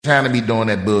Trying to be doing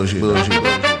that bullshit. On to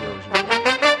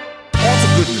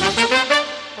good news.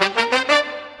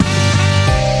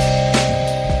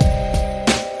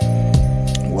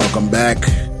 Welcome back.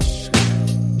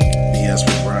 BS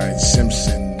with Brian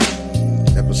Simpson,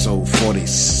 episode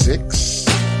 46.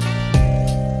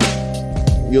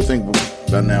 You'll think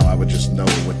by now I would just know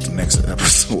what the next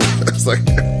episode is. It's like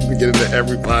we get into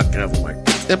every podcast. I'm like,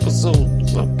 episode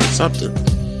something.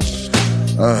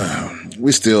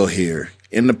 We're still here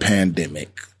in the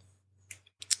pandemic.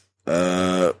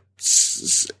 And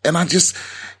I just,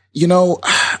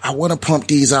 I want to pump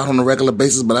these out on a regular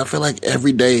basis, but I feel like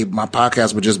every day my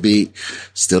podcast would just be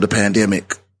still the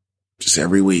pandemic, just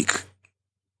every week.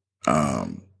 I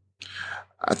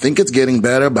think it's getting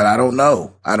better, but I don't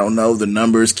know. The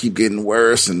numbers keep getting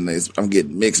worse and I'm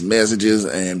getting mixed messages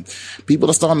and people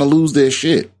are starting to lose their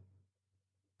shit.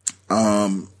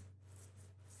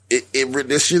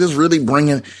 This shit is really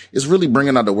bringing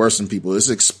out the worst in people. It's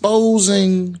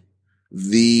exposing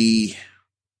the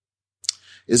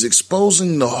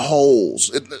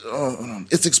holes.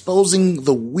 It's exposing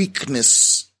the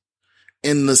weakness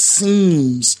in the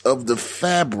seams of the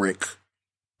fabric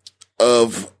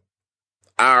of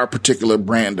our particular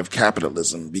brand of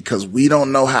capitalism because we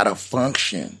don't know how to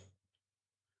function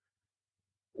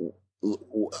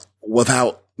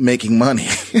without making money.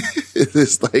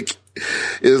 It's like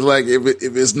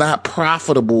if it's not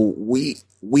profitable, we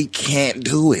can't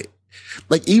do it.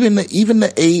 Like even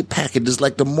the aid package is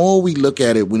like the more we look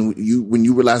at it when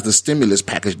you realize the stimulus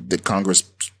package that Congress,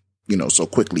 so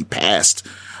quickly passed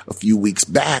a few weeks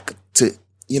back to,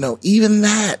 even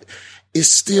that is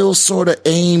still sort of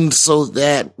aimed so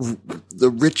that the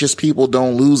richest people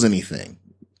don't lose anything.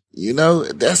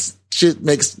 That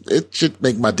shit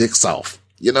make my dick soft.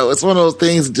 It's one of those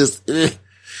things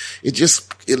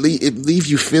it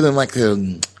leaves you feeling like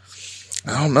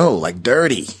like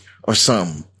dirty or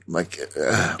something. Like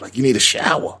you need a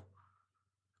shower.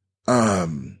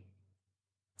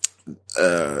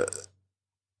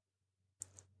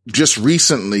 Just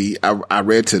recently, I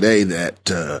read today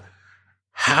that,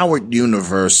 Howard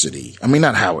University,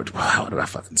 not Howard. How did I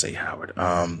fucking say Howard?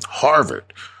 Harvard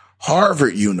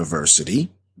University,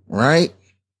 right?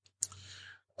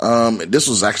 This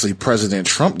was actually President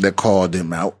Trump that called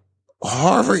them out.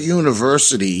 Harvard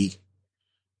University,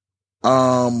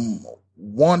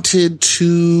 wanted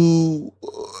to,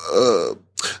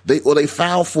 they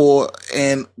filed for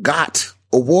and got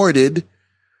awarded,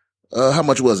 how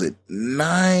much was it?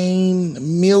 $9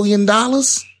 million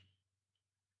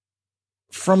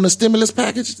from the stimulus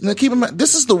package. Now keep in mind,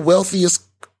 this is the wealthiest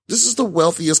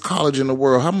college in the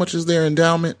world. How much is their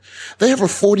endowment? They have a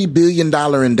 $40 billion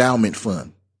endowment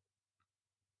fund.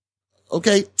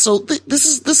 Okay. So this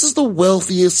is the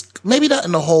wealthiest, maybe not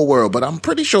in the whole world, but I'm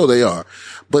pretty sure they are.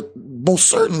 But most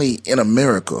certainly in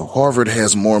America, Harvard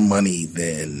has more money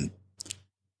than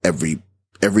every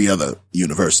other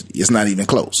university. It's not even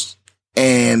close.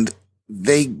 And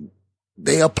they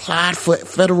applied for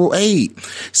federal aid.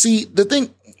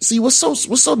 What's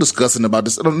so disgusting about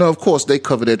this? I don't know. Of course, they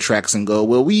cover their tracks and go,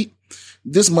 well,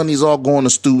 this money's all going to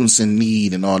students in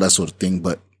need and all that sort of thing.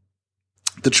 But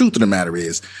the truth of the matter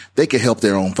is they could help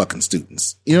their own fucking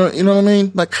students. You know what I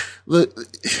mean? Like,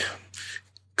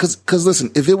 cause listen,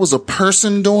 if it was a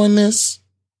person doing this,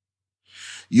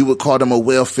 you would call them a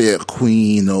welfare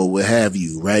queen or what have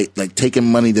you, right? Like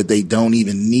taking money that they don't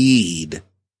even need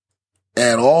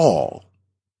at all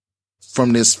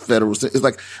from this federal. It's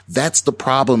like, that's the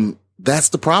problem. That's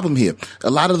the problem here. A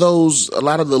lot of the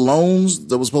loans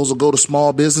that were supposed to go to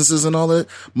small businesses and all that,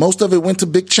 most of it went to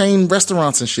big chain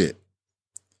restaurants and shit.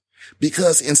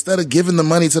 Because instead of giving the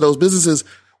money to those businesses,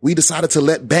 we decided to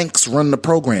let banks run the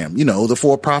program, the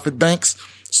for-profit banks.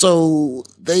 So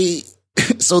they're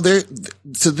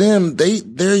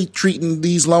treating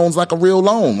these loans like a real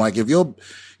loan. Like if they're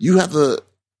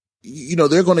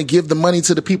going to give the money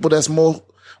to the people that's most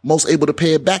able to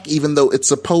pay it back, even though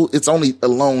it's only a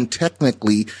loan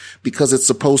technically because it's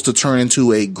supposed to turn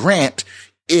into a grant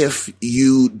if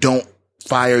you don't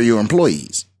fire your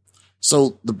employees.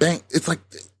 So the bank, it's like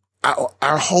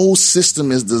our whole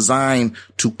system is designed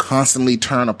to constantly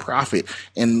turn a profit.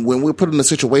 And when we're put in a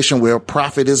situation where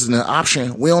profit isn't an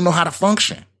option, we don't know how to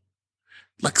function.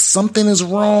 Like something is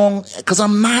wrong because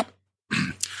I'm not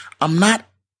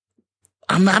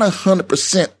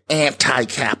 100%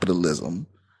 anti-capitalism.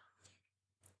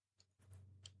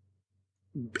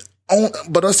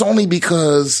 But it's only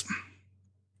because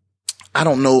I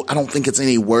don't know. I don't think it's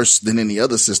any worse than any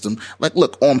other system. Like,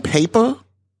 look, on paper,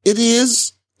 it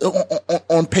is.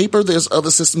 On paper, there's other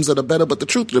systems that are better. But the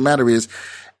truth of the matter is,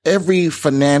 every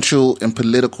financial and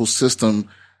political system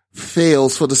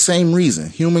fails for the same reason,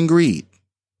 human greed.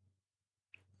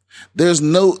 There's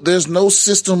no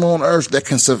system on earth that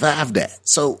can survive that.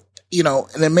 So, and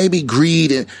then maybe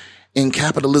greed and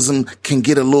capitalism can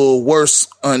get a little worse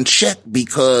unchecked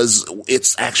because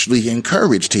it's actually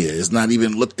encouraged here. It's not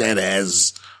even looked at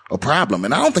as a problem.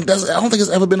 And I don't think it's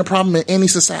ever been a problem in any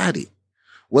society.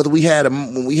 Whether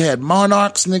when we had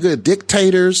monarchs,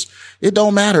 dictators, it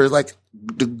don't matter. Like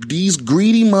these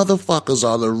greedy motherfuckers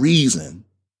are the reason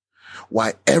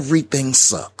why everything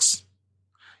sucks.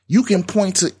 You can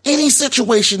point to any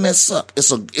situation that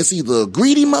sucks. It's either a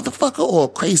greedy motherfucker or a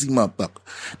crazy motherfucker.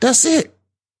 That's it.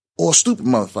 Or a stupid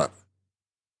motherfucker.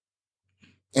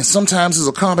 And sometimes it's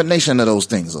a combination of those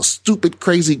things. A stupid,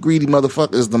 crazy, greedy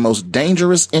motherfucker is the most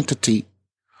dangerous entity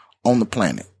on the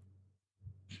planet.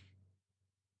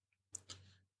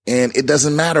 And it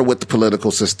doesn't matter what the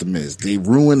political system is. They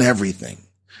ruin everything.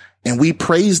 And we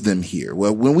praise them here.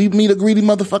 Well, when we meet a greedy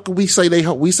motherfucker, we say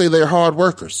they're hard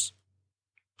workers.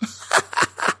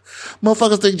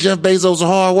 Motherfuckers think Jeff Bezos is a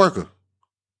hard worker.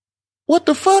 What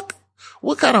the fuck?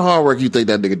 What kind of hard work you think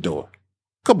that nigga doing?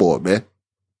 Come on, man.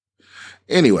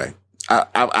 Anyway,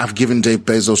 I've given Jeff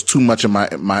Bezos too much of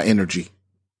my energy.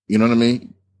 You know what I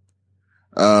mean?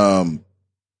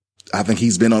 I think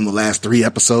he's been on the last 3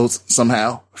 episodes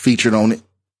somehow, featured on it,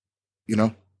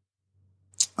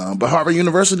 but Harvard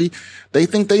University, they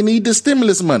think they need the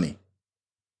stimulus money.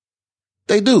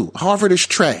 They do. Harvard is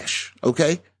trash.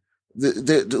 Okay.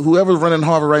 Whoever's running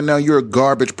Harvard right now, you're a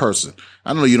garbage person.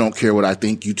 I know you don't care what I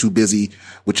think. You too busy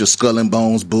with your skull and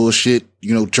bones bullshit,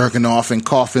 jerking off in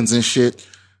coffins and shit,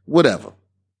 whatever.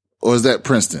 Or is that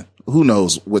Princeton? Who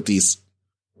knows what these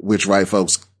rich white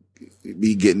folks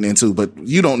be getting into, but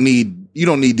you don't need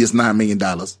this $9 million.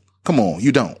 Come on.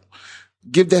 You don't.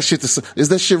 Give that shit is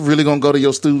that shit really going to go to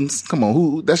your students? Come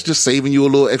on. That's just saving you a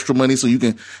little extra money so you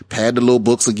can pad the little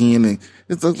books again. And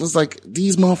it's like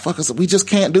these motherfuckers, we just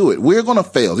can't do it. We're going to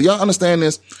fail. Do y'all understand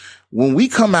this? When we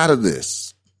come out of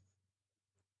this,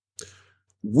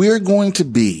 we're going to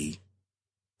be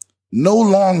no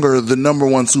longer the number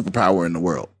one superpower in the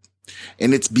world.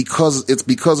 And it's because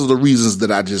of the reasons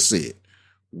that I just said.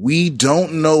 We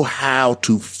don't know how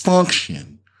to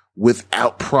function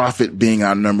without profit being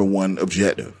our number one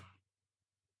objective.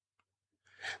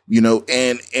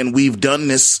 And we've done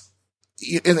this.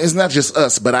 And it's not just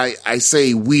us, but I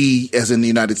say we as in the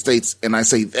United States. And I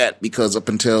say that because up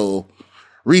until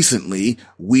recently,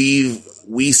 we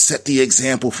set the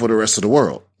example for the rest of the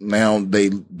world. Now they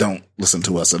don't listen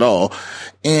to us at all.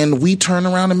 And we turn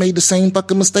around and made the same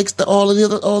fucking mistakes that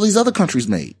all these other countries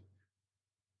made.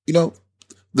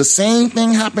 The same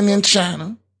thing happened in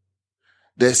China.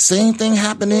 The same thing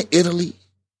happened in Italy.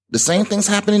 The same things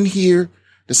happening here.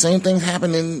 The same things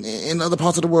happen in other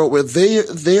parts of the world where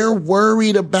they're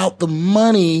worried about the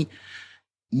money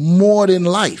more than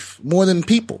life, more than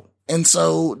people. And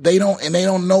so they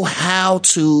don't know how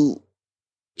to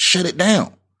shut it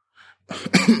down.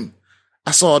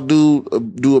 I saw a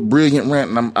dude do a brilliant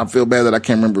rant, and I feel bad that I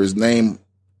can't remember his name,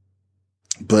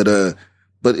 but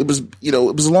it was,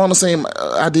 it was along the same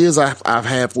ideas I've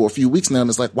had for a few weeks now. And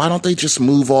it's like, why don't they just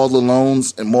move all the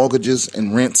loans and mortgages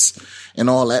and rents and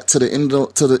all that to the end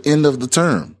of the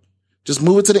term? Just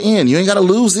move it to the end. You ain't got to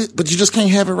lose it, but you just can't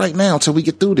have it right now until we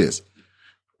get through this.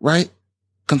 Right?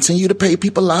 Continue to pay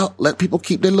people out. Let people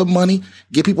keep their little money.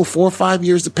 Give people 4 or 5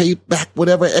 years to pay back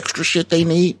whatever extra shit they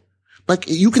need. Like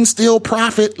you can still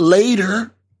profit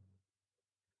later.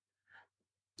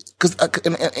 Cause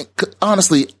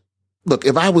honestly, look,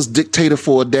 if I was dictator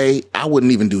for a day, I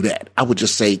wouldn't even do that. I would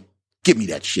just say, give me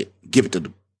that shit. Give it to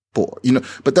the poor,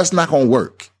 but that's not going to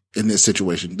work in this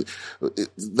situation.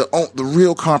 The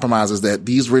real compromise is that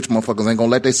these rich motherfuckers ain't going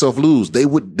to let themselves lose. They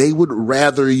would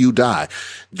rather you die.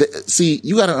 See,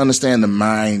 you got to understand the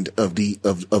mind of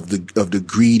the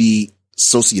greedy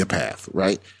sociopath,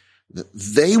 right?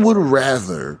 They would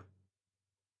rather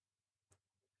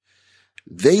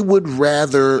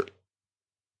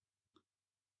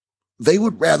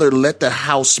let the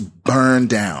house burn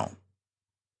down.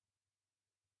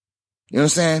 You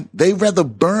understand? They'd rather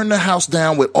burn the house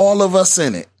down with all of us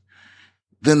in it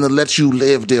than to let you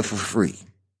live there for free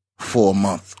for a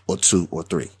month or 2 or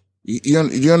 3.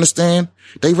 You understand?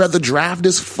 They'd rather drive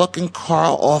this fucking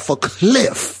car off a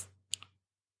cliff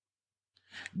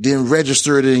than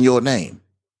register it in your name.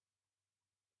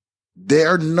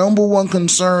 Their number one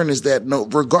concern is that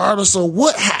regardless of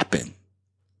what happened,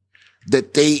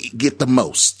 that they get the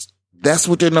most. That's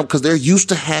what they're because they're used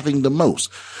to having the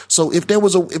most. So if there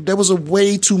was a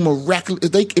way to miraculous,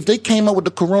 if they came up with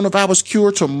the coronavirus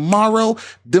cure tomorrow,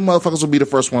 them motherfuckers will be the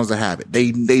first ones to have it.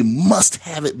 They must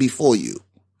have it before you.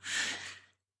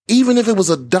 Even if it was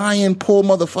a dying poor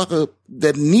motherfucker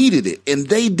that needed it and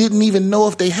they didn't even know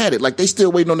if they had it, like they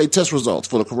still waiting on their test results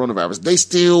for the coronavirus. They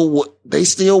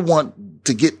still want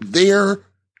to get their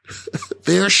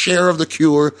share of the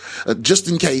cure, just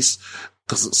in case,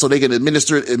 so they can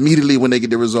administer it immediately when they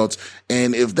get the results.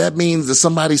 And if that means that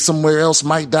somebody somewhere else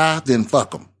might die, then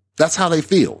fuck them. That's how they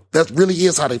feel. That really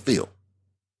is how they feel.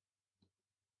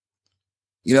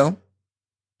 You know?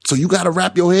 So you got to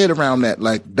wrap your head around that.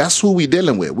 Like, that's who we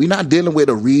dealing with. We're not dealing with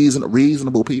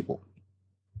reasonable people.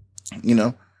 You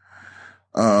know?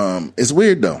 It's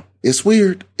weird though. It's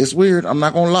weird. I'm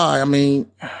not going to lie. I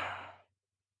mean,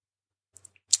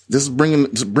 this is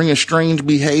bringing strange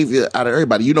behavior out of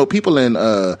everybody. You know, people in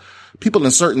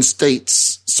certain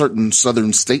states, certain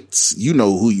southern states, you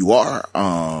know who you are.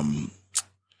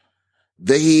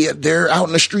 They're out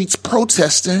in the streets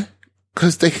protesting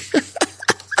because they,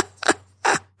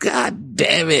 God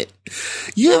damn it.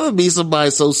 You ever be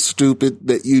somebody so stupid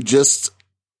that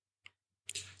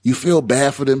you feel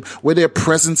bad for them, where their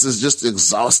presence is just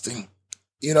exhausting,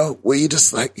 you know, where you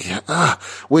just like,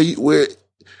 where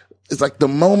it's like the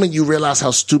moment you realize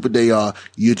how stupid they are,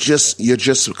 you're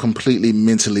just completely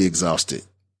mentally exhausted.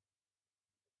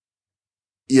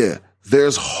 Yeah. There are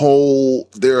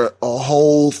a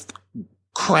whole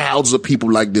crowds of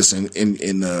people like this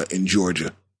in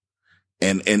Georgia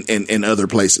and other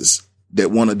places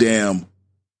that want to damn,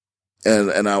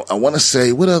 and I want to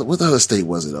say, what other state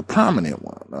was it? A prominent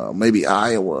one, maybe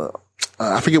Iowa.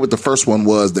 I forget what the first one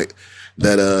was that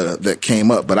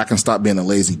came up, but I can stop being a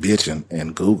lazy bitch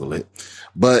and Google it.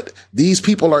 But these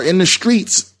people are in the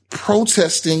streets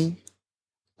protesting,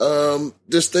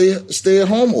 the stay at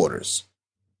home orders.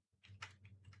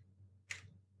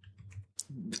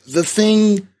 The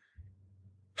thing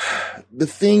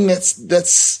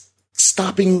that's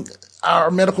stopping our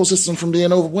medical system from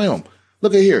being overwhelmed.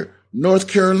 Look at here. North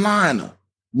Carolina,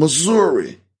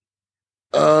 Missouri,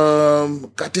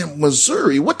 goddamn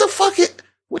Missouri. What the fuck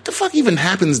even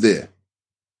happens there?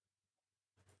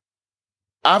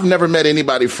 I've never met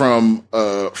anybody from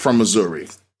Missouri.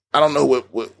 I don't know what,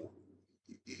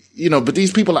 you know, but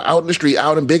these people are out in the street,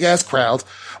 out in big ass crowds.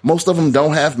 Most of them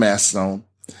don't have masks on.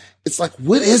 It's like,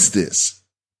 what is this?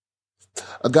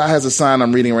 A guy has a sign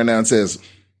I'm reading right now and says,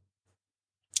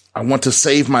 I want to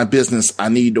save my business. I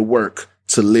need to work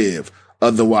to live.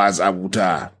 Otherwise I will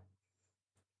die.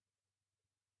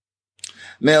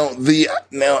 Now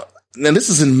this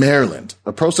is in Maryland.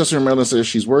 A protester in Maryland says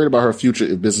she's worried about her future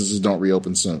if businesses don't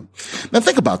reopen soon. Now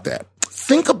think about that.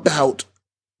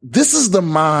 This is the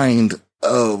mind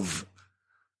of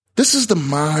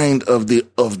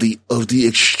the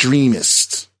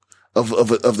extremist,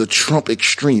 of the Trump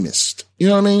extremist. You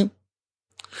know what I mean?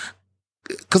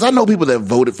 Cause I know people that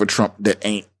voted for Trump that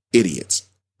ain't idiots.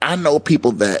 I know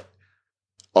people that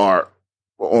are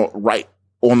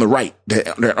on the right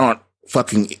that aren't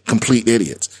fucking complete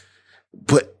idiots.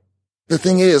 But the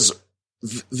thing is,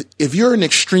 if you're an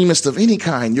extremist of any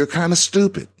kind, you're kind of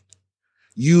stupid.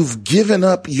 You've given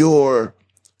up your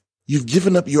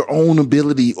own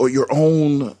ability or your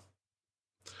own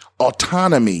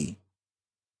autonomy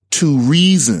to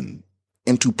reason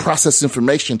and to process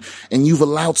information, and you've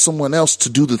allowed someone else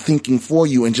to do the thinking for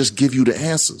you and just give you the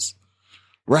answers.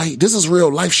 Right? This is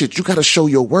real life shit. You got to show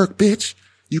your work, bitch.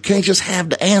 You can't just have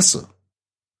the answer.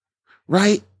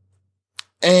 Right?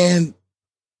 And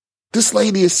this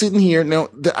lady is sitting here. Now,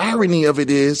 the irony of it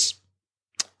is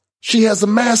she has a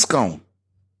mask on.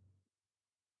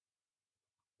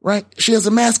 Right? She has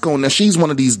a mask on. Now, she's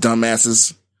one of these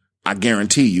dumbasses, I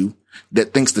guarantee you,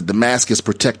 that thinks that the mask is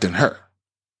protecting her.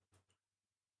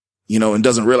 You know, and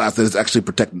doesn't realize that it's actually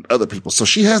protecting other people. So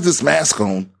she has this mask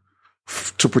on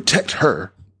to protect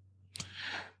her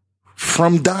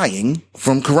from dying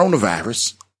from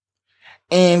coronavirus.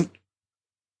 And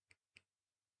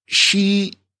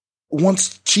she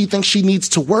thinks she needs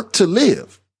to work to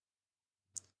live.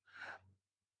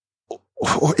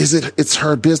 Or is it's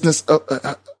her business?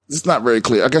 It's not very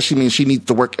clear. I guess she means she needs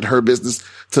to work at her business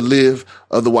to live.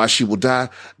 Otherwise she will die.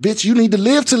 Bitch, you need to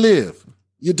live to live.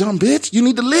 You dumb bitch. You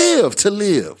need to live to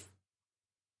live.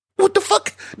 What the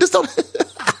fuck? This don't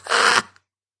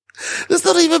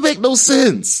even make no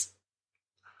sense.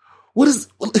 What is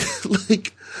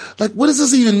like what does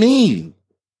this even mean?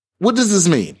 What does this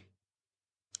mean?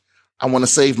 I want to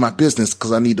save my business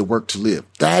because I need to work to live.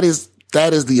 That is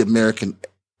the American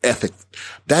ethic.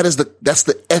 That's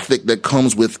the ethic that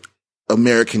comes with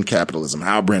American capitalism.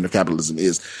 Our brand of capitalism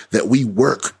is that we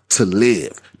work to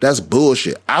live. That's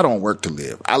bullshit. I don't work to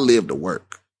live. I live to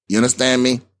work. You understand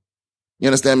me?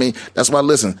 That's why,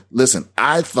 listen,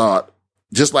 I thought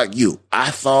Just like you, I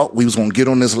thought we was going to get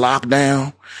on this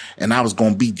lockdown and I was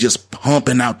going to be just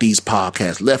pumping out these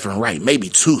podcasts left and right, maybe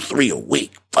 2, 3 a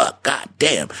week. Fuck,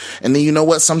 goddamn. And then you know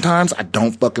what? Sometimes I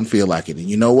don't fucking feel like it. And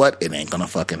you know what? It ain't going to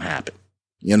fucking happen.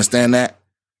 You understand that?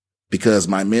 Because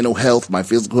my mental health, my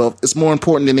physical health, is more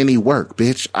important than any work,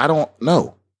 bitch. I don't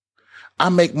know. I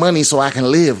make money so I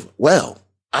can live well.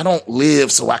 I don't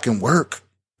live so I can work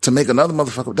to make another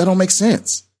motherfucker. That don't make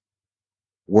sense.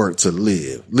 Work to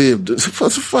live. Live to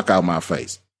fuck out my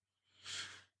face.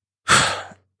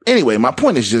 Anyway, my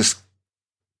point is just,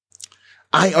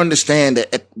 I understand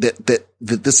that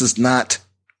this is not,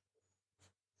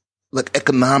 like,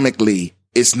 economically,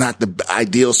 it's not the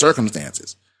ideal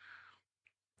circumstances.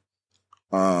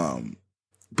 But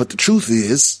the truth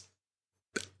is,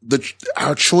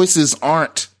 our choices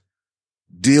aren't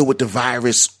deal with the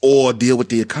virus or deal with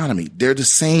the economy. They're the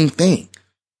same thing.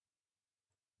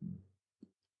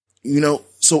 You know,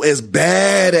 so as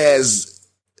bad as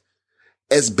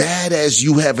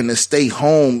you having to stay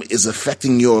home is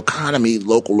affecting your economy,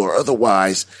 local or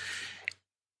otherwise,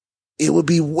 it would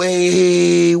be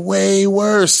way, way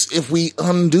worse if we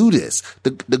undo this.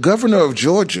 The governor of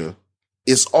Georgia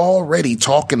is already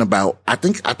talking about, I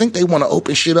think they want to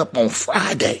open shit up on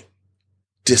Friday.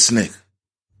 This nigga.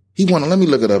 Let me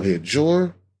look it up here.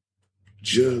 Georgia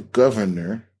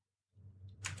governor.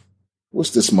 What's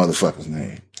this motherfucker's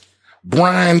name?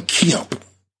 Brian Kemp.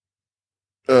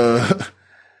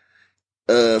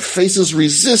 Faces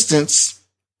resistance.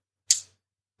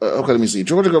 Okay, let me see.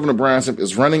 Georgia Governor Brian Kemp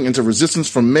is running into resistance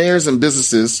from mayors and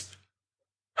businesses.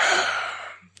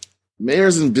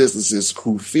 Mayors and businesses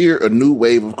who fear a new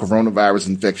wave of coronavirus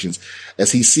infections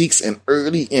as he seeks an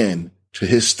early end to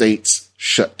his state's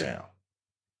shutdown.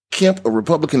 Kemp, a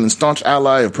Republican and staunch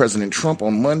ally of President Trump,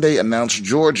 on Monday announced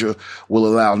Georgia will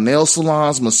allow nail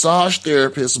salons, massage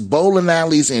therapists, bowling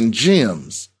alleys, and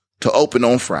gyms to open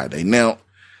on Friday. Now,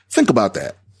 think about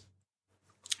that.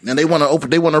 Now they want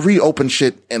to reopen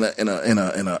shit in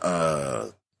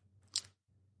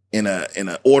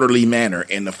a orderly manner.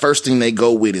 And the first thing they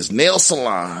go with is nail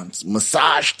salons,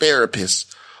 massage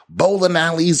therapists, bowling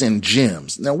alleys, and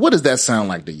gyms. Now, what does that sound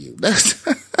like to you?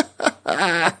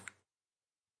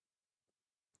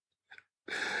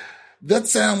 That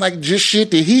sound like just shit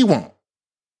that he want.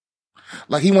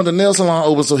 Like he wanted the nail salon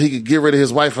open so he could get rid of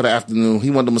his wife for the afternoon.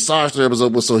 He wanted the massage therapist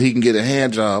open so he can get a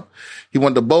hand job. He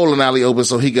wanted the bowling alley open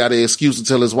so he got an excuse to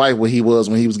tell his wife where he was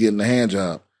when he was getting the hand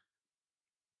job.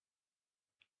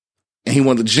 And he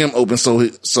wanted the gym open so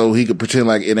he could pretend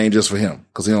like it ain't just for him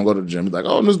because he don't go to the gym. He's like,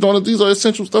 oh, these are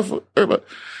essential stuff for everybody.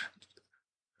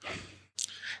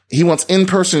 He wants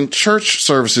in-person church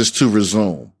services to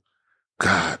resume.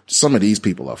 God, some of these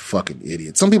people are fucking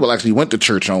idiots. Some people actually went to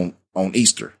church on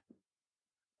Easter.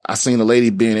 I seen a lady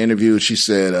being interviewed. She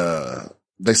said,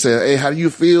 they said, hey, how do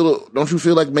you feel? Don't you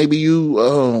feel like maybe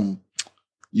you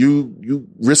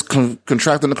risk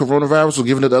contracting the coronavirus or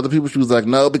giving it to other people? She was like,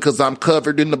 no, because I'm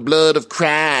covered in the blood of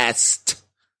Christ.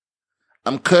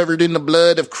 I'm covered in the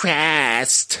blood of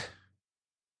Christ.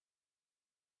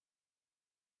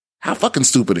 How fucking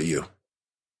stupid are you?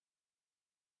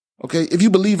 Okay, if you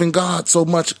believe in God so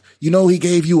much, you know he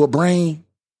gave you a brain.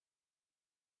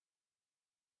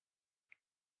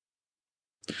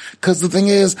 Because the thing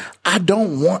is, I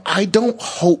don't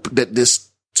hope that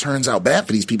this turns out bad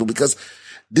for these people because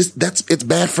it's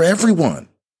bad for everyone.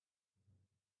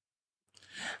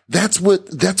 That's what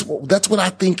I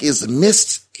think is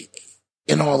missed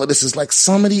in all of this is like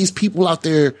some of these people out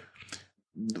there,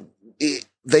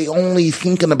 they only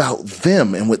thinking about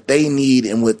them and what they need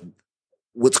and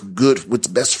what's good, what's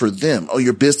best for them. Oh,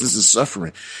 your business is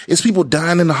suffering. It's people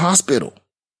dying in the hospital.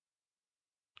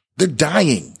 They're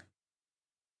dying.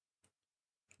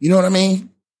 You know what I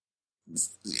mean?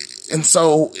 And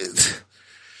so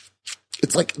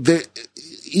it's like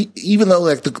even though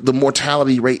like the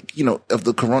mortality rate, you know, of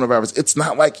the coronavirus, it's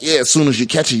not like, yeah, as soon as you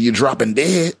catch it, you're dropping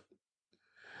dead.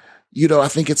 You know, I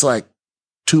think it's like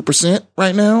 2%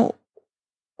 right now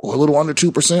or a little under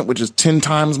 2%, which is 10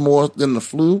 times more than the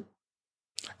flu.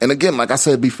 And again, like I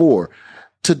said before,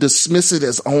 to dismiss it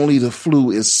as only the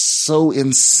flu is so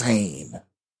insane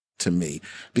to me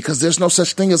because there's no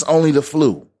such thing as only the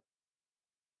flu.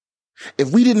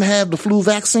 If we didn't have the flu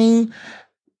vaccine,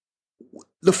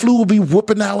 the flu would be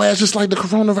whooping our ass just like the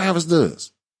coronavirus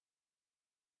does.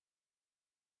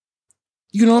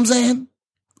 You know what I'm saying?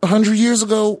 100 years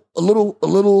ago, a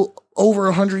little over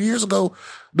 100 years ago,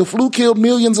 the flu killed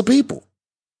millions of people.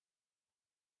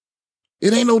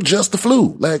 It ain't no just the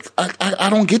flu. Like, I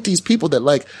don't get these people that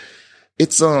like,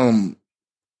 it's, you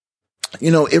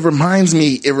know, it reminds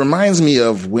me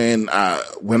of when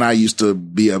I used to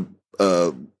be a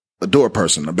a door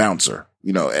person, a bouncer,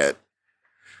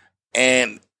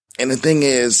 and the thing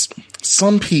is,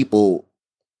 some people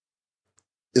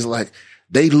is like,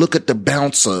 they look at the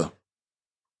bouncer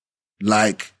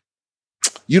like,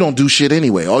 you don't do shit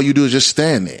anyway. All you do is just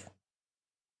stand there.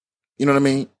 You know what I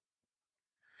mean?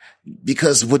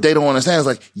 Because what they don't understand is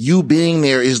like, you being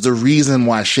there is the reason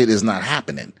why shit is not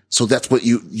happening. So that's what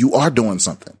you are doing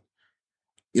something.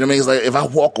 You know what I mean? It's like, if I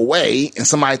walk away and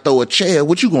somebody throw a chair,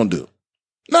 what you gonna do?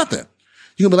 Nothing.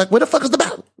 You're gonna be like, where the fuck is the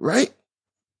ballot? Right?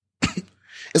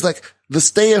 It's like the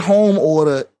stay at home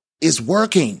order is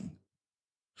working.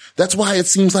 That's why it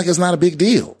seems like it's not a big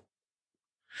deal.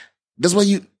 That's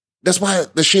why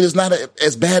the shit is not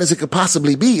as bad as it could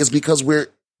possibly be, is because we're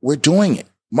doing it.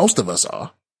 Most of us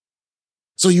are.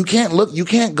 So you can't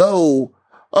go,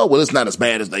 oh, well, it's not as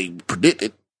bad as they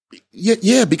predicted.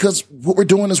 Yeah, because what we're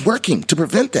doing is working to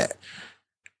prevent that.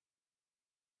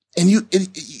 And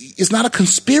it's not a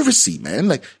conspiracy, man.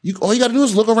 Like, all you got to do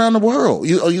is look around the world.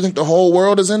 You think the whole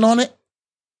world is in on it?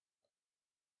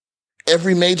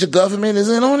 Every major government is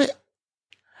in on it?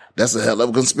 That's a hell of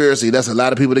a conspiracy. That's a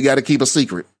lot of people that got to keep a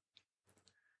secret.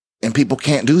 And people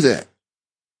can't do that.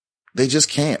 They just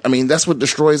can't. I mean, that's what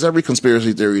destroys every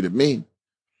conspiracy theory to me.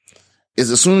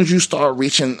 Is as soon as you start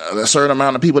reaching a certain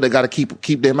amount of people that got to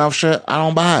keep their mouth shut, I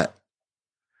don't buy it.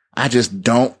 I just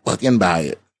don't fucking buy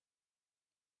it.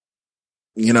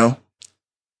 The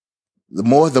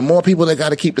more people that got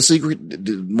to keep the secret,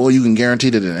 the more you can guarantee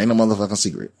that it ain't a motherfucking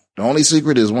secret. The only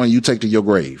secret is one you take to your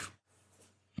grave.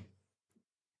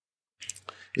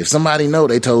 If somebody know,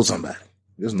 they told somebody.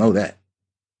 Just know that.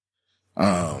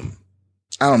 I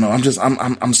don't know.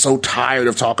 I'm so tired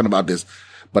of talking about this,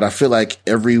 but I feel like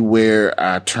everywhere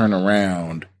I turn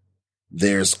around,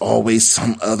 there's always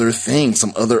some other thing,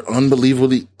 some other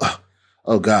unbelievably,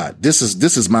 oh God, this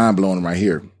is mind blowing right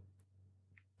here.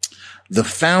 The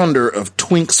founder of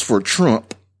Twinks for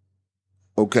Trump.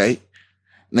 Okay.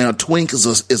 Now Twink is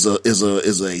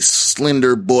a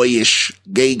slender, boyish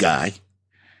gay guy.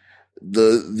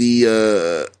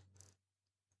 The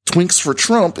Twinks for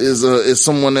Trump is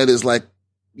someone that is like,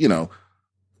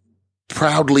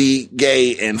 proudly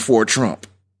gay and for Trump.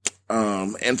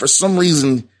 And for some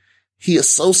reason, he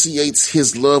associates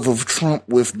his love of Trump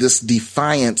with this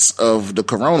defiance of the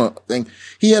corona thing.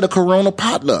 He had a corona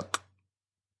potluck.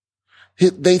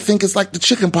 They think it's like the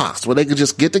chicken pox, where they could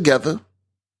just get together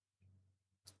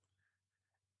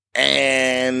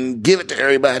and give it to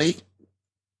everybody.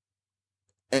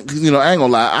 And, I ain't gonna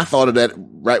lie, I thought of that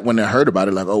right when I heard about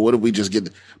it, like, oh, what if we just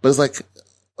get, but it's like,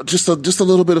 just a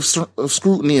little bit of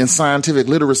scrutiny and scientific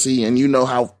literacy, and you know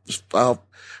how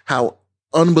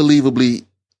unbelievably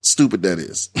stupid that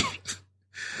is.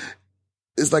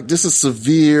 It's like, this is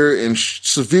severe and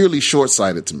severely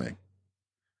short-sighted to me.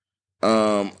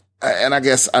 And I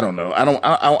guess, I don't know. I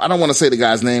don't want to say the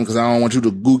guy's name because I don't want you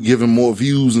to give him more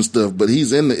views and stuff, but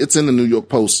it's in the New York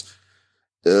Post.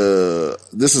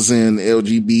 This is in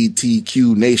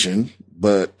LGBTQ Nation,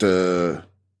 but,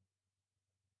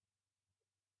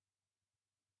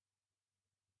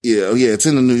 yeah, it's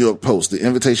in the New York Post. The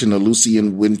invitation to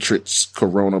Lucian Wintritt's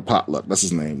Corona potluck. That's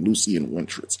his name, Lucian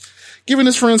Wintritt. Giving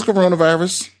his friends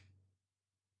coronavirus.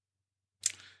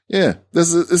 Yeah,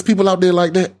 there's people out there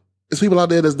like that. There's people out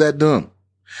there that's that dumb.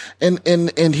 And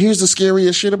here's the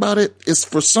scariest shit about it. Is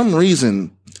for some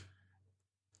reason,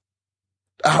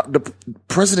 the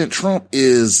President Trump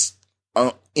is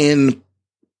in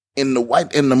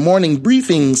the morning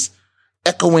briefings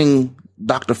echoing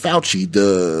Dr. Fauci,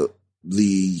 the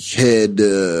head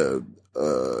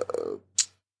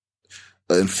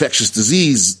infectious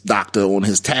disease doctor on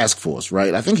his task force,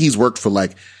 right? I think he's worked for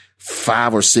like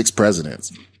 5 or 6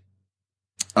 presidents.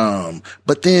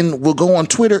 But then we'll go on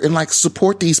Twitter and like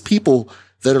support these people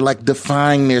that are like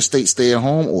defying their state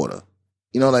stay-at-home order.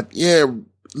 Like, yeah,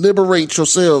 liberate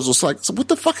yourselves. It's like, so what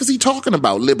the fuck is he talking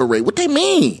about? Liberate? What they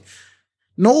mean?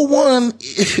 No one,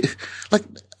 like,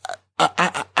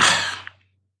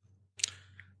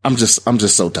 I'm just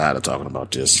so tired of talking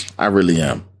about this. I really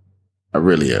am.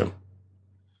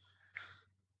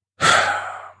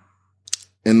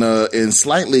 In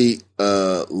slightly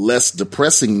less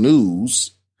depressing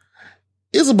news,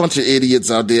 there's a bunch of idiots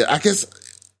out there. I guess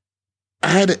I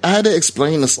had to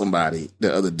explain to somebody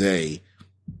the other day.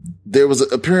 There was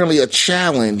apparently a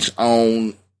challenge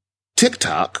on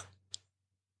TikTok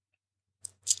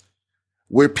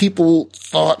where people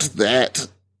thought that,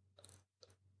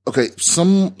 okay,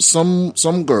 some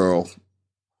girl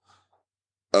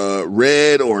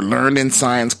read or learned in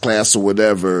science class or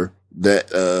whatever that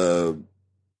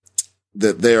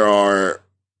there are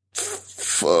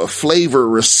flavor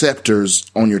receptors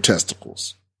on your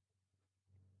testicles.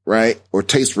 right? Or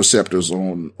taste receptors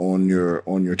on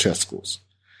your testicles.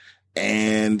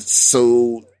 And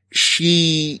so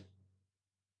she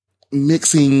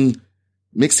mixing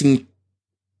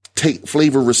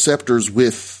flavor receptors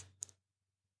with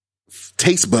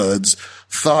taste buds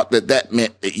thought that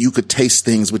meant that you could taste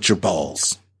things with your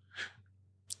balls.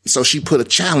 So she put a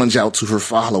challenge out to her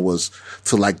followers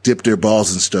to like dip their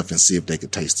balls and stuff and see if they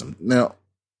could taste them. Now,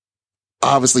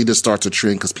 obviously this starts a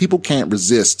trend because people can't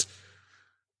resist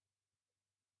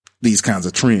these kinds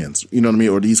of trends, you know what I mean?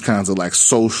 Or these kinds of like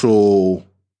social,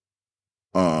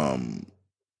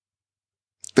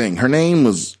 thing. Her name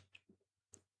was,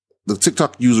 the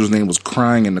TikTok user's name was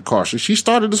Crying in the Car. She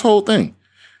started this whole thing.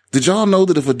 Did y'all know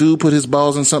that if a dude put his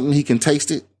balls in something, he can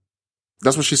taste it?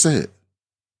 That's what she said.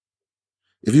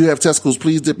 If you have testicles,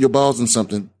 please dip your balls in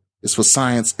something. It's for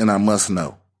science and I must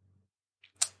know.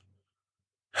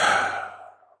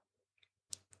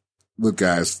 Look,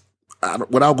 guys,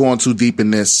 without going too deep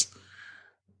in this,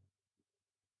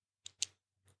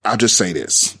 I'll just say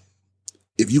this.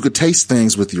 If you could taste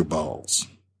things with your balls,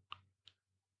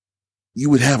 you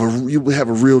would have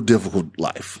a real difficult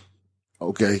life.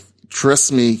 Okay?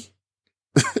 Trust me.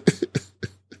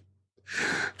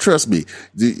 Trust me.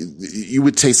 You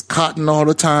would taste cotton all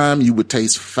the time. You would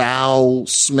taste foul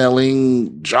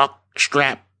smelling jock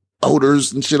strap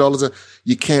odors and shit all the time.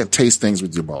 You can't taste things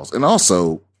with your balls. And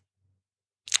also,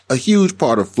 a huge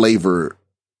part of flavor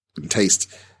and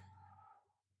taste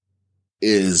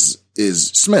is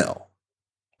smell,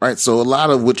 right? So a lot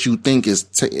of what you think is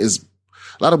taste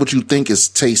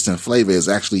and flavor is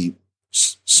actually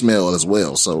smell as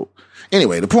well. So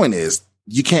anyway, the point is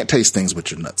you can't taste things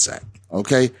with your nutsack.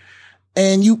 Okay.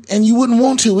 And you wouldn't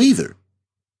want to either.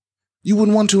 You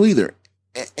wouldn't want to either.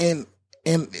 And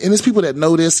there's people that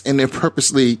know this and they're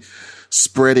purposely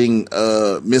spreading,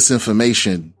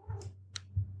 misinformation.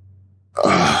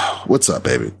 What's up,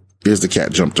 baby? Here's the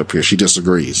cat jumped up here. She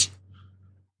disagrees.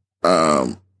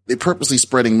 They're purposely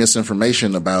spreading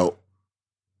misinformation about,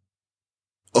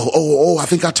 oh, I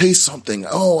think I taste something.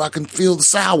 Oh, I can feel the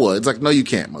sour. It's like, no, you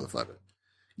can't, motherfucker.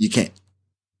 You can't.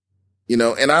 You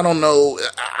know, and I don't know.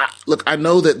 Look, I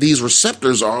know that these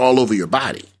receptors are all over your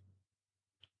body.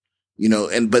 You know,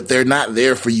 but they're not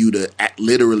there for you to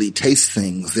literally taste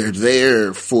things. They're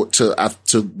there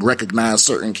to recognize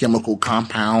certain chemical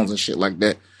compounds and shit like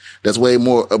that. That's way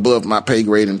more above my pay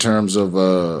grade in terms of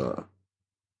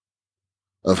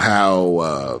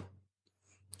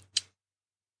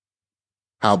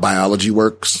how biology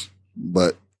works.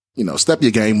 But, you know, step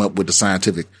your game up with the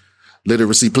scientific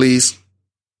literacy, please.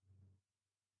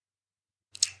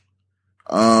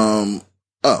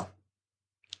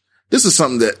 This is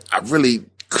something that I really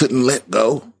couldn't let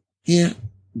go here,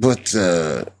 but,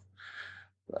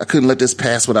 I couldn't let this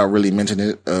pass without really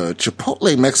mentioning it.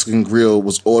 Chipotle Mexican Grill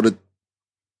was ordered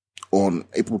on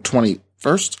April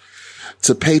 21st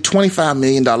to pay $25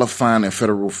 million fine in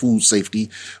federal food safety,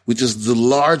 which is the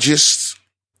largest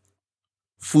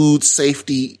food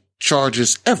safety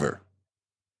charges ever.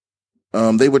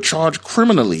 They were charged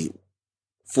criminally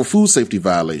for food safety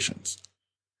violations.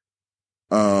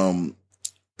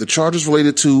 The charges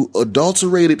related to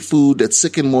adulterated food that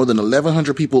sickened more than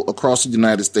 1,100 people across the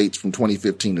United States from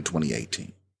 2015 to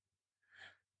 2018.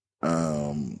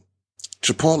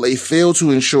 Chipotle failed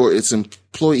to ensure its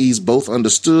employees both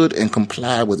understood and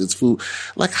complied with its food.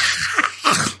 Like,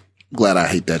 glad I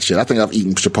hate that shit. I think I've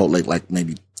eaten Chipotle like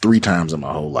maybe 3 times in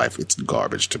my whole life. It's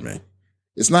garbage to me.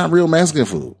 It's not real Mexican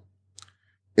food.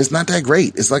 It's not that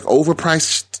great. It's like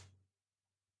overpriced.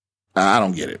 I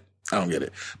don't get it.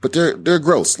 But they're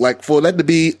gross. Like for that to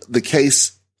be the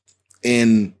case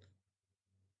in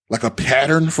like a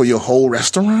pattern for your whole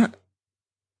restaurant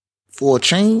for a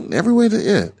chain everywhere.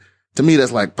 To me,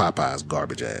 that's like Popeye's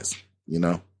garbage ass, you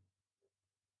know?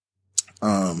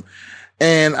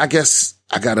 And I guess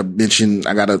I gotta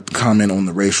comment on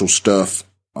the racial stuff,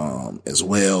 as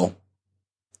well.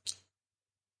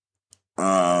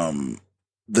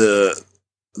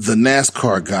 The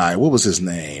NASCAR guy, what was his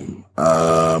name?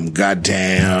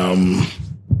 Goddamn.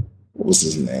 What was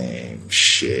his name?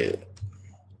 Shit.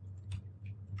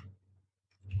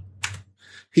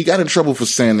 He got in trouble for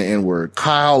saying the N-word.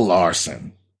 Kyle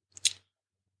Larson.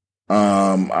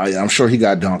 I'm sure he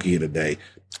got donkey today.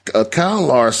 Kyle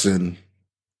Larson,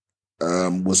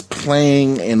 was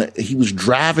playing he was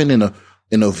driving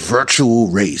in a virtual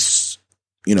race,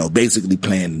 you know, basically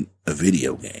playing a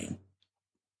video game.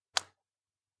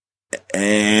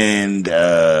 And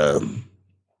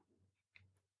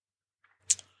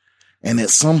at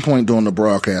some point during the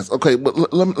broadcast, okay,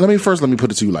 but let me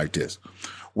put it to you like this.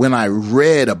 When I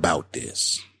read about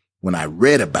it,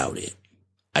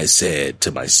 I said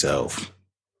to myself,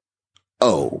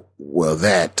 oh, well,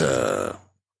 that's a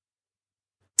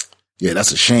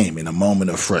shame. In a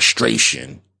moment of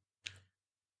frustration,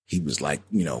 he was like,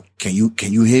 can you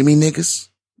hear me, niggas?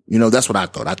 That's what I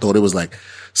thought. I thought it was like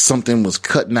something was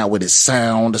cutting out with his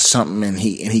sound or something. And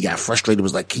he got frustrated. It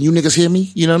was like, can you niggas hear me?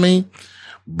 You know what I mean?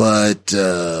 But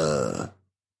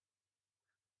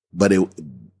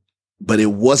it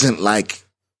wasn't like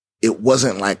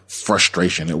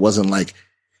frustration. It wasn't like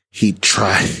he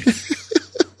tried.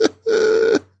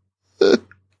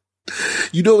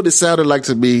 You know what it sounded like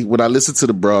to me when I listened to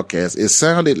the broadcast? It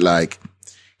sounded like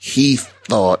he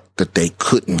thought that they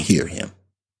couldn't hear him.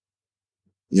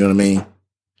 You know what I mean?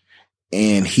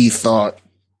 And he thought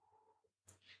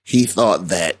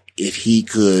that if he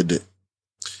could,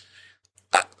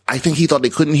 I think he thought they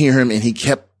couldn't hear him, and he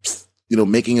kept,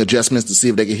 making adjustments to see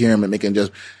if they could hear him and making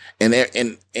adjustments. And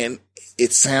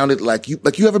it sounded like you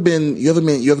ever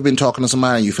been talking to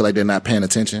somebody and you feel like they're not paying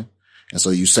attention. And so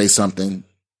you say something,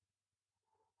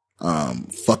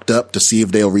 fucked up to see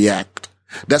if they'll react.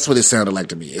 That's what it sounded like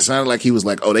to me. It sounded like he was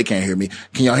like, oh, they can't hear me.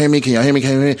 Can y'all hear me? Can y'all hear me?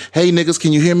 Can you hear me? Hey, niggas,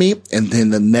 can you hear me? And then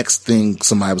the next thing,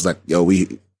 somebody was like, yo,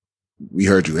 we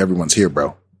heard you. Everyone's here,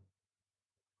 bro.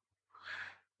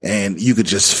 And you could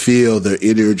just feel the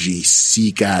energy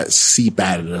seep out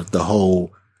of the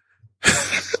whole,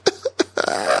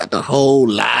 the whole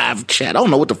live chat. I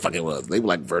don't know what the fuck it was. They were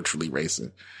like virtually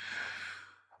racing.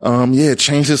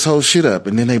 Changed this whole shit up.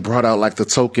 And then they brought out like the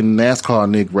token NASCAR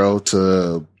Negro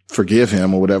to forgive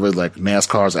him or whatever, like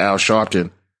NASCAR's Al Sharpton.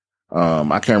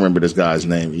 I can't remember this guy's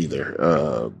name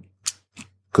either,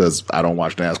 cause I don't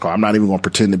watch NASCAR. I'm not even going to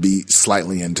pretend to be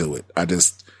slightly into it.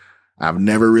 I've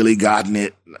never really gotten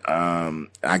it.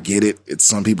 I get it. It's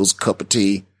some people's cup of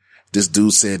tea. This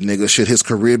dude said, nigga, should his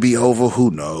career be over? Who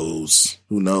knows?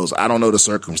 I don't know the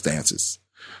circumstances.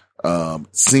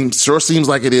 Seems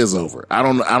like it is over. I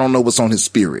don't know what's on his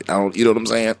spirit. You know what I'm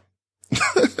saying?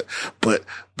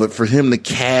 But for him to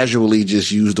casually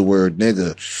just use the word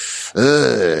nigga,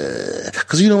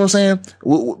 cause you know what I'm saying?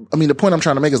 I mean, the point I'm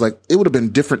trying to make is like, it would have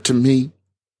been different to me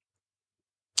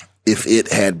if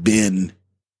it had been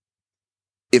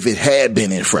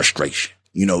in frustration,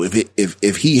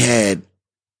 if he had,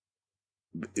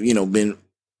 been,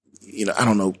 I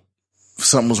don't know,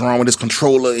 something was wrong with his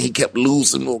controller. He kept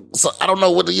losing. So I don't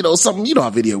know what, something,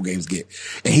 how video games get.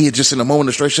 And he had just in a moment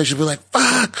of frustration be like,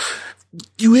 fuck,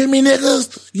 you hear me,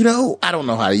 niggas? I don't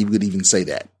know how he would even say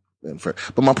that.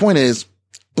 But my point is,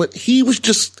 but he was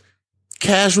just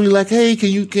casually like, hey, can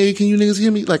you niggas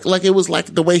hear me? Like it was like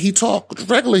the way he talked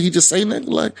regular. He just say nigga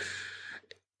like,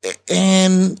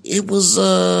 and it was,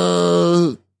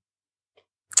 I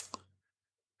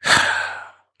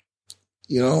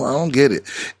don't get it.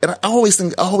 And I always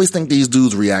think these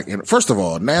dudes react. And first of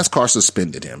all, NASCAR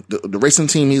suspended him. The racing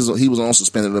team he was on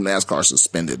suspended him. NASCAR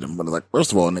suspended him. But like,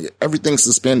 first of all, nigga, everything's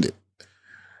suspended.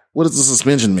 What does the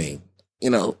suspension mean?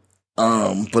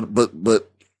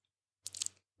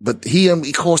 But he,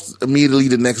 of course, immediately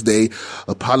the next day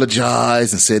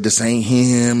apologized and said this ain't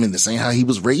him and this ain't how he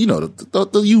was raised.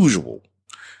 The usual.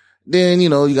 Then, you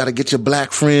got to get your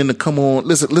black friend to come on.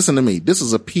 Listen to me. This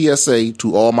is a PSA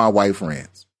to all my white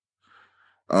friends.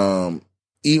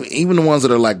 Even the ones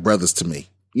that are like brothers to me.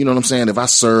 You know what I'm saying? If I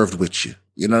served with you,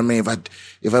 you know what I mean?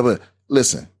 If I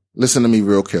listen to me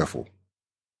real careful.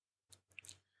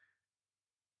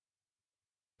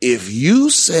 If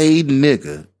you say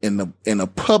nigga in a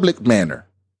public manner,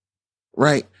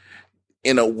 right?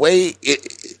 In a way,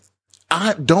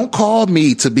 don't call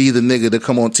me to be the nigga to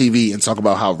come on TV and talk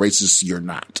about how racist you're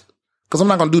not. Cause I'm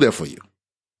not going to do that for you.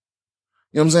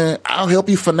 You know what I'm saying? I'll help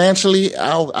you financially.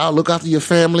 I'll look after your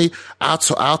family. I'll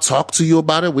talk to you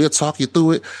about it. We'll talk you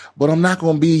through it, but I'm not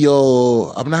going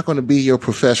to be your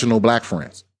professional black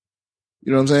friends.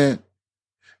 You know what I'm saying?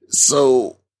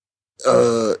 So,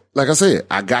 like I said,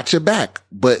 I got your back,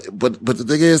 but the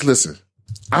thing is, listen,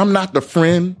 I'm not the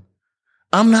friend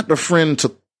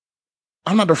to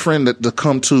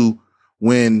come to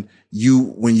when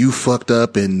you fucked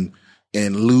up and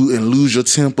lose your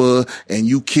temper and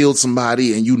you killed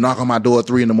somebody and you knock on my door at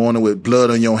 3 a.m. with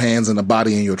blood on your hands and a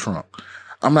body in your trunk.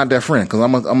 I'm not that friend, cause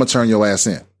I'm gonna turn your ass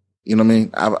in. You know what I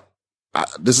mean?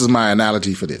 This is my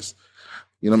analogy for this.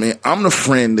 You know what I mean? I'm the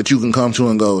friend that you can come to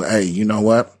and go, hey, you know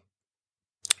what?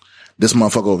 This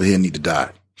motherfucker over here need to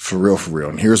die. For real.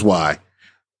 And here's why.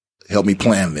 Help me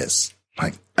plan this.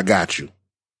 Like, I got you.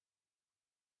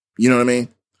 You know what I mean?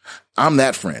 I'm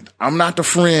that friend. I'm not the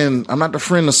friend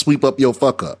to sweep up your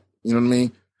fuck up. You know what I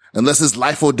mean? Unless it's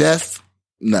life or death.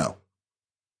 No,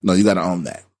 you got to own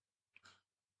that.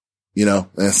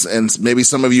 and maybe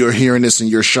some of you are hearing this and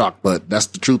you're shocked, but that's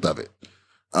the truth of it.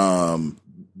 And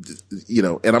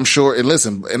I'm sure, and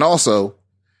listen, and also,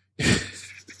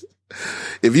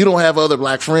 if you don't have other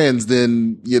black friends,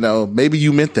 then, maybe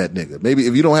you meant that nigga. Maybe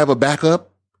if you don't have a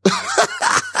backup,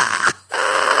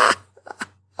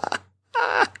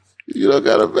 you don't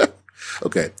got a back.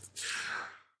 Okay.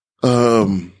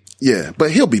 Yeah,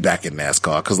 but he'll be back in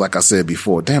NASCAR. Cause like I said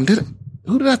before, damn,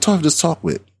 who did I just talk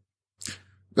with?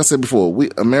 Like I said before,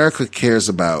 America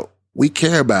we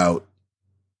care about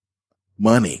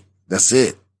money. That's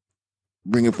it.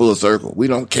 Bring it full circle. We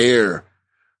don't care.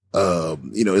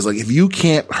 It's like, if you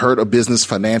can't hurt a business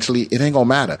financially, it ain't gonna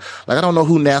matter. Like, I don't know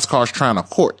who NASCAR's trying to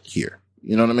court here.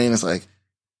 You know what I mean? It's like,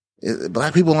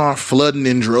 black people aren't flooding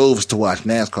in droves to watch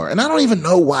NASCAR. And I don't even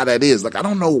know why that is. Like, I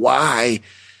don't know why,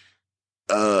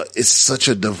 it's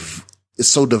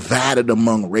so divided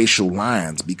among racial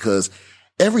lines, because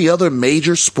every other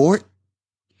major sport,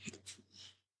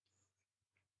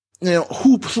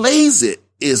 who plays it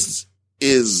is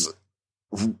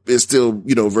still,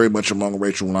 very much among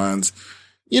racial lines.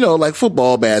 Like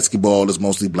football, basketball is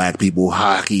mostly black people,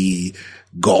 hockey,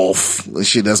 golf,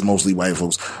 shit, that's mostly white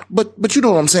folks. But you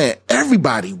know what I'm saying?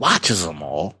 Everybody watches them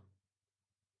all,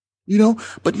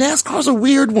 but NASCAR's a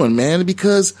weird one, man,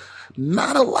 because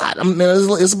not a lot. I mean,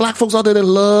 there's black folks out there that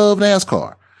love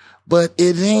NASCAR, but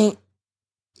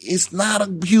it's not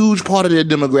a huge part of their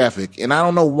demographic. And I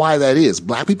don't know why that is.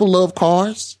 Black people love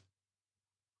cars.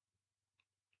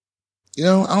 I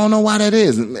don't know why that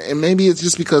is. And maybe it's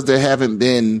just because there haven't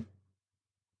been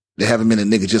a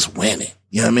nigga just winning.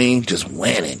 You know what I mean? Just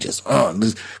winning,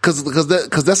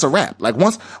 cause that's a wrap. Like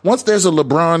once there's a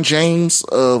LeBron James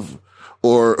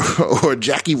or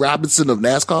Jackie Robinson of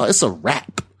NASCAR, it's a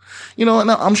wrap. And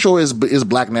I'm sure is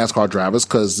black NASCAR drivers,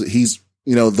 cause he's,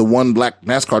 the one black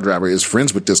NASCAR driver is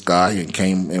friends with this guy and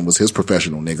came and was his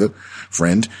professional nigga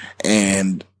friend.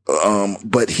 And,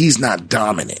 but he's not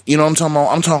dominant. You know what I'm talking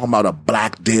about? I'm talking about a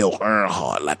black Dale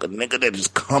Earnhardt, like a nigga that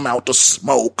just come out to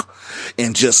smoke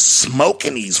and just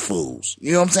smoking these fools.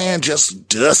 You know what I'm saying? Just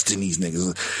dusting these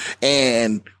niggas.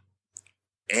 And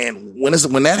when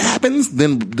that happens,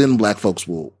 then black folks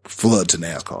will flood to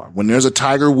NASCAR. When there's a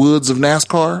Tiger Woods of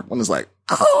NASCAR, when it's like,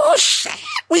 oh shit,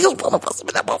 we was one of us in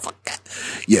that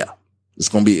motherfucker. Yeah, it's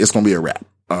gonna be a wrap.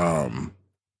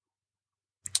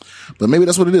 But maybe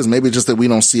that's what it is. Maybe it's just that we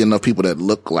don't see enough people that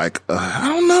look like, I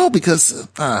don't know, because,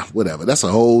 whatever. That's a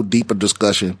whole deeper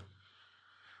discussion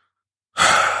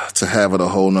to have it a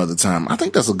whole nother time. I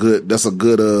think it's a good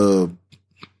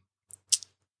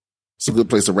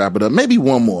place to wrap it up. Maybe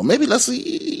one more. Maybe let's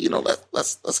see,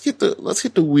 let's hit the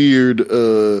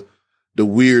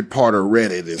weird part of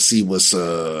Reddit and see what's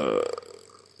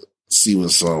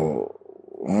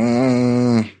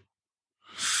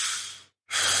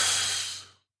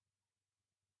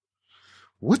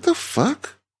what the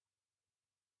fuck?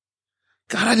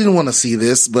 God, I didn't want to see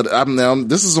this, but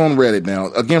this is on Reddit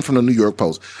now, again from the New York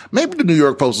Post. Maybe the New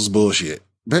York Post is bullshit.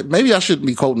 Maybe I shouldn't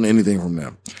be quoting anything from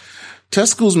them.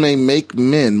 Testicles may make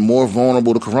men more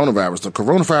vulnerable to coronavirus. The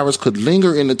coronavirus could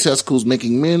linger in the testicles,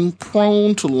 making men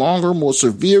prone to longer, more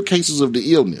severe cases of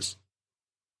the illness.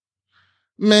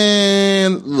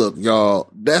 Man, look, y'all,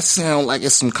 that sounds like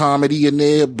it's some comedy in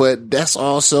there, but that's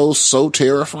also so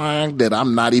terrifying that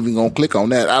I'm not even going to click on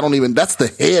that. That's the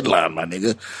headline, my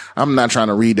nigga. I'm not trying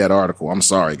to read that article. I'm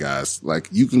sorry, guys. Like,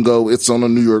 you can go, it's on the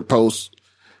New York Post.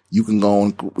 You can go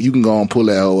and pull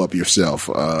that hoe up yourself.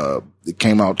 It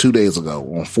came out 2 days ago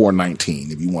on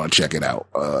 4/19, if you want to check it out.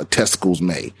 Testicles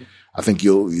May. I think if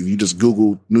you just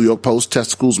Google New York Post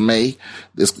testicles May,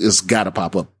 it's gotta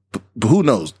pop up. But who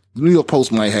knows? The New York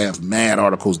Post might have mad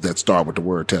articles that start with the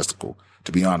word testicle,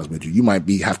 to be honest with you. You might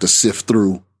have to sift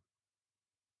through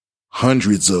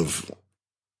hundreds of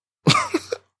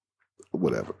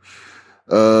whatever.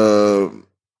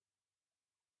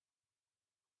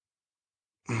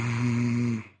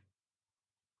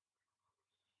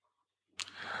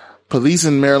 Police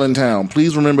in Maryland town,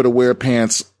 please remember to wear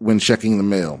pants when checking the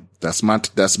mail. That's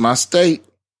my state.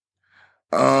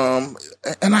 And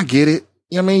I get it.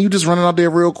 You know what I mean? You just running out there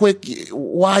real quick.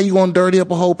 Why are you going to dirty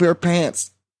up a whole pair of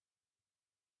pants?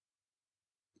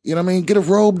 You know what I mean? Get a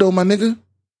robe though, my nigga.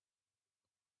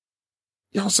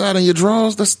 You outside in your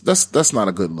drawers. That's not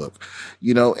a good look.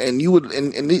 And you would,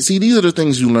 and see, these are the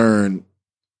things you learn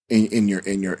in your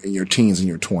teens and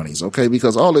your 20s. Okay.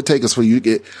 Because all it takes is for you to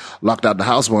get locked out the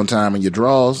house one time in your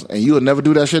drawers, and you will never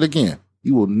do that shit again.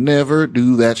 You will never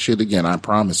do that shit again. I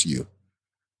promise you.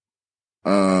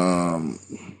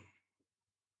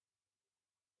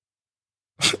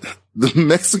 The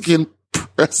Mexican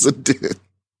president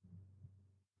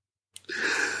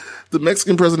The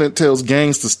Mexican president tells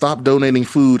gangs to stop donating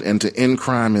food and to end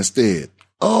crime instead.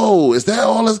 Oh, is that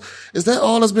all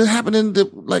that's been happening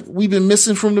that like we've been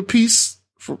missing from the piece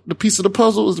of the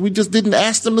puzzle is we just didn't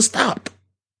ask them to stop.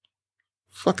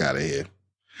 Fuck out of here.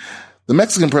 The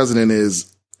Mexican president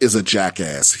is a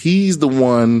jackass. He's the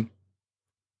one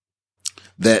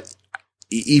that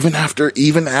even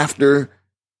after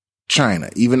China,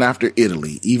 even after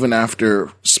Italy, even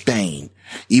after Spain,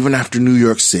 even after New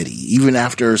York City, even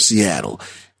after Seattle,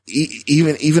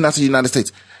 even after the United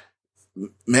States,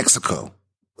 Mexico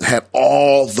had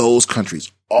all those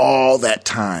countries, all that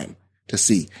time to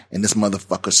see. And this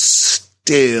motherfucker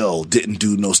still didn't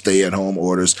do no stay-at-home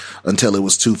orders until it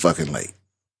was too fucking late.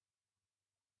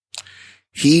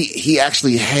 He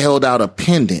actually held out a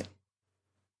pendant.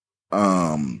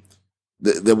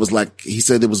 That was like, he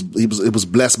said it was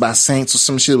blessed by saints or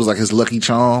some shit. It was like his lucky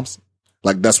charms.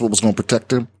 Like that's what was going to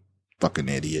protect him. Fucking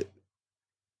idiot.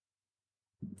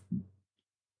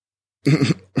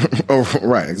 Oh,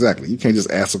 right. Exactly. You can't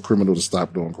just ask a criminal to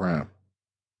stop doing crime.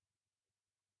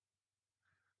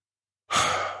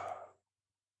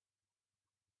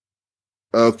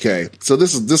 Okay. So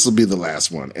this will be the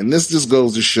last one. And this just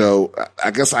goes to show,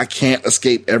 I guess I can't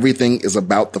escape. Everything is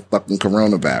about the fucking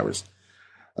coronavirus.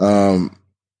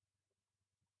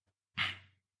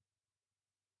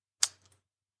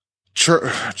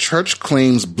 Church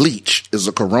claims bleach is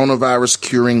a coronavirus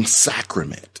curing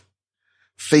sacrament.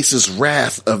 Faces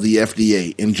wrath of the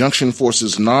FDA. Injunction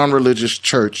forces non-religious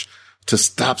church to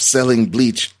stop selling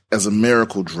bleach as a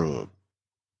miracle drug.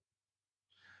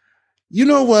 You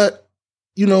know what?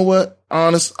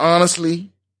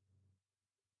 Honestly.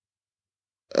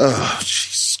 Oh,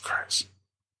 Jesus Christ.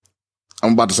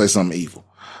 I'm about to say something evil.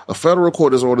 A federal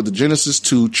court has ordered the Genesis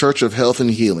 2 Church of Health and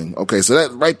Healing. Okay, so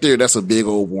that right there, that's a big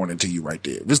old warning to you right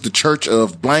there. If it's the Church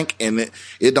of blank and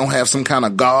it don't have some kind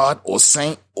of God or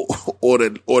saint or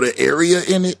the area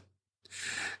in it,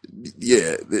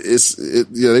 yeah,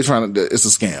 they're trying to, it's a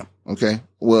scam. Okay.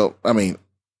 Well, I mean,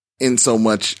 in so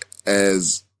much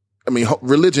as,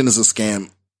 religion is a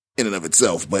scam in and of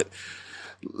itself, but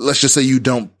let's just say you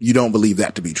don't believe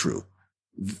that to be true.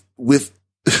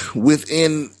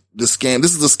 Within the scam,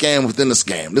 this is the scam within the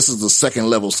scam. This is the second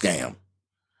level scam.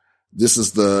 This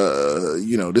is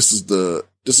this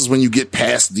is when you get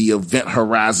past the event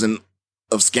horizon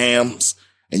of scams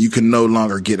and you can no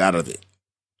longer get out of it.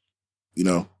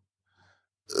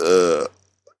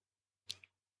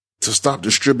 To stop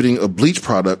distributing a bleach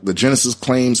product, the Genesis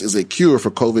claims is a cure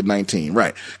for COVID-19.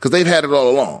 Right. Cause they've had it all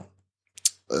along.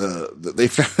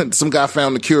 Some guy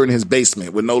found the cure in his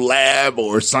basement with no lab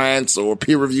or science or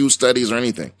peer review studies or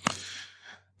anything.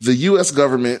 The U.S.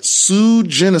 government sued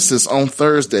Genesis on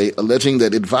Thursday, alleging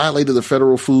that it violated the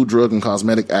Federal Food, Drug, and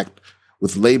Cosmetic Act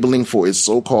with labeling for its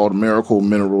so-called miracle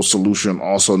mineral solution,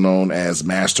 also known as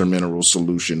Master Mineral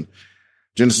Solution.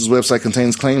 Genesis' website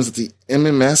contains claims that the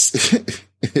MMS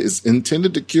is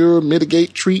intended to cure,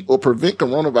 mitigate, treat, or prevent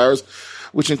coronavirus,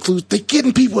 which includes they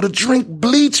getting people to drink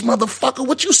bleach, motherfucker.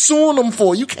 What you suing them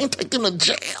for? You can't take them to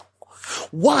jail.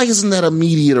 Why isn't that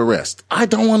immediate arrest? I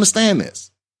don't understand this.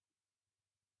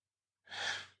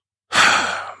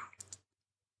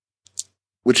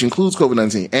 Which includes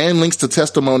COVID-19 and links to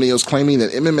testimonials claiming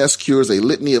that MMS cures a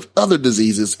litany of other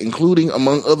diseases, including,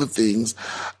 among other things,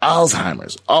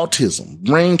 Alzheimer's, autism,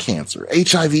 brain cancer,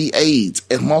 HIV, AIDS,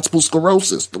 and multiple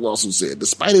sclerosis, the lawsuit said.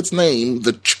 Despite its name,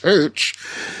 the church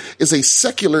is a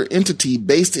secular entity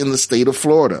based in the state of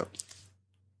Florida.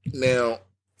 Now,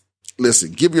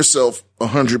 listen, give yourself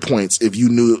 100 points if you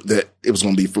knew that it was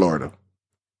going to be Florida.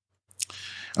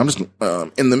 I'm just,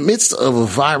 in the midst of a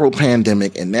viral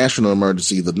pandemic and national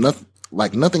emergency,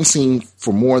 nothing seen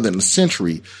for more than a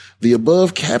century, the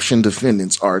above captioned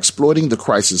defendants are exploiting the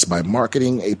crisis by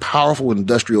marketing a powerful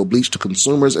industrial bleach to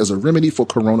consumers as a remedy for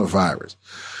coronavirus.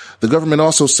 The government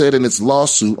also said in its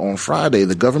lawsuit on Friday,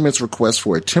 the government's request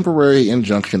for a temporary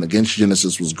injunction against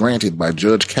Genesis was granted by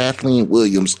Judge Kathleen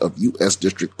Williams of U.S.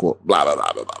 District Court, blah, blah,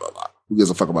 blah, blah, blah, blah. Who gives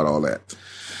a fuck about all that?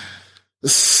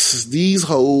 These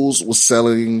hoes were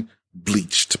selling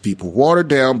bleach to people, watered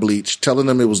down bleach, telling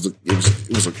them I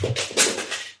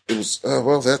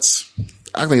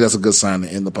think that's a good sign to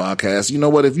end the podcast. You know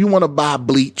what? If you want to buy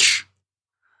bleach,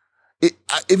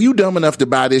 if you dumb enough to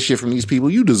buy this shit from these people,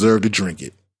 you deserve to drink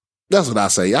it. That's what I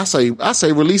say. I say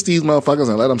release these motherfuckers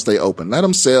and let them stay open. Let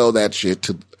them sell that shit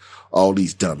to all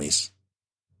these dummies.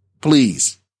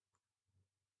 Please.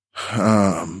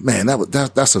 Man,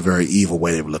 that's a very evil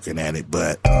way of looking at it,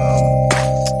 but I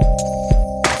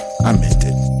meant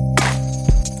it.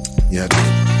 Yeah, I did.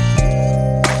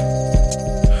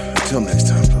 Until next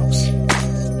time, folks.